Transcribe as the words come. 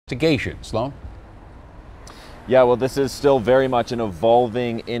investigation. Sloan? Yeah, well, this is still very much an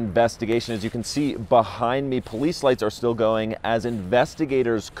evolving investigation. As you can see behind me, police lights are still going as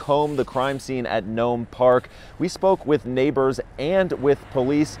investigators comb the crime scene at Nome Park. We spoke with neighbors and with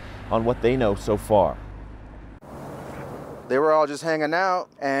police on what they know so far. They were all just hanging out,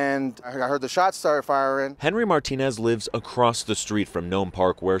 and I heard the shots start firing. Henry Martinez lives across the street from Nome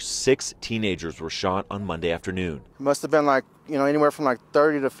Park, where 6 teenagers were shot on Monday afternoon. It must have been anywhere from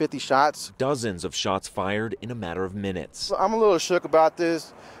 30 to 50 shots. Dozens of shots fired in a matter of minutes. I'm a little shook about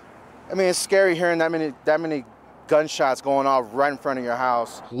this. I mean, it's scary hearing that many gunshots going off right in front of your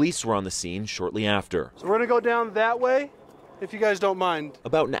house. Police were on the scene shortly after. So we're gonna go down that way, if you guys don't mind.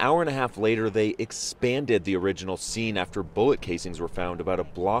 About an hour and a half later, they expanded the original scene after bullet casings were found about a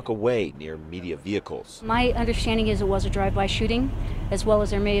block away near media vehicles. My understanding is it was a drive-by shooting, as well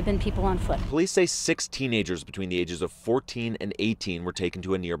as there may have been people on foot. Police say 6 teenagers between the ages of 14 and 18 were taken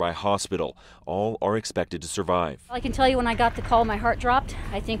to a nearby hospital. All are expected to survive. I can tell you when I got the call, my heart dropped.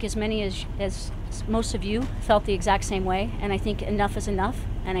 I think as many as most of you felt the exact same way, and I think enough is enough,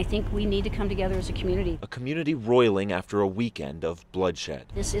 and I think we need to come together as a community. A community roiling after a weekend of bloodshed.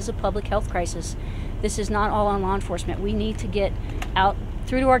 This is a public health crisis. This is not all on law enforcement. We need to get out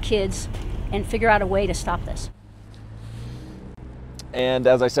through to our kids and figure out a way to stop this. And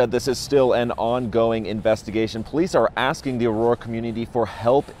as I said, this is still an ongoing investigation. Police are asking the Aurora community for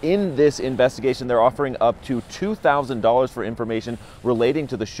help in this investigation. They're offering up to $2,000 for information relating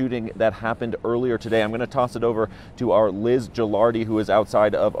to the shooting that happened earlier today. I'm going to toss it over to our Liz Gilardi, who is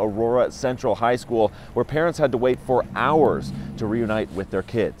outside of Aurora Central High School, where parents had to wait for hours to reunite with their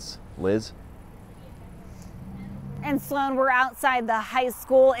kids. Liz? And Sloan, we're outside the high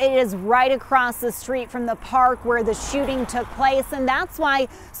school. It is right across the street from the park where the shooting took place, and that's why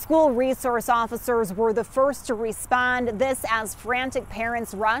school resource officers were the first to respond. This as frantic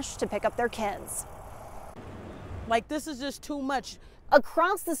parents rushed to pick up their kids. This is just too much.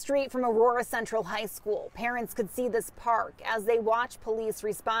 Across the street from Aurora Central High School, parents could see this park as they watch police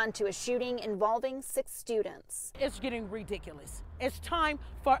respond to a shooting involving 6 students. It's getting ridiculous. It's time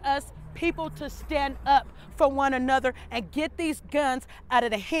for us people to stand up for one another and get these guns out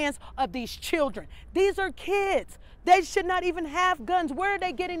of the hands of these children. These are kids. They should not even have guns. Where are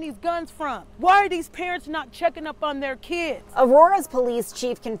they getting these guns from? Why are these parents not checking up on their kids? Aurora's police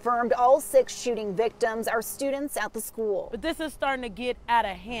chief confirmed all 6 shooting victims are students at the school. But this is starting to get out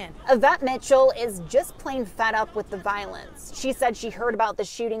of hand. Yvette Mitchell is just plain fed up with the violence. She said she heard about the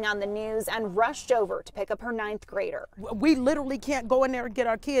shooting on the news and rushed over to pick up her 9th grader. We literally can't go in there and get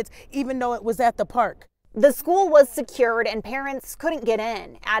our kids, even though it was at the park. The school was secured and parents couldn't get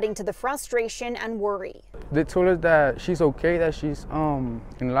in, adding to the frustration and worry. They told us that she's okay, that she's in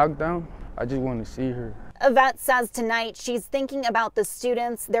lockdown. I just want to see her. Yvette says tonight she's thinking about the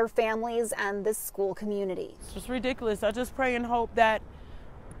students, their families, and this school community. It's just ridiculous. I just pray and hope that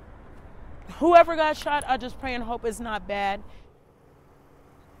whoever got shot, I just pray and hope it's not bad.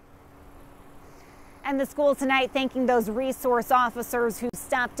 And the school tonight thanking those resource officers who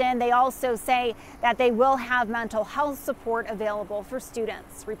stepped in. They also say that they will have mental health support available for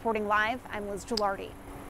students. Reporting live, I'm Liz Gilardi.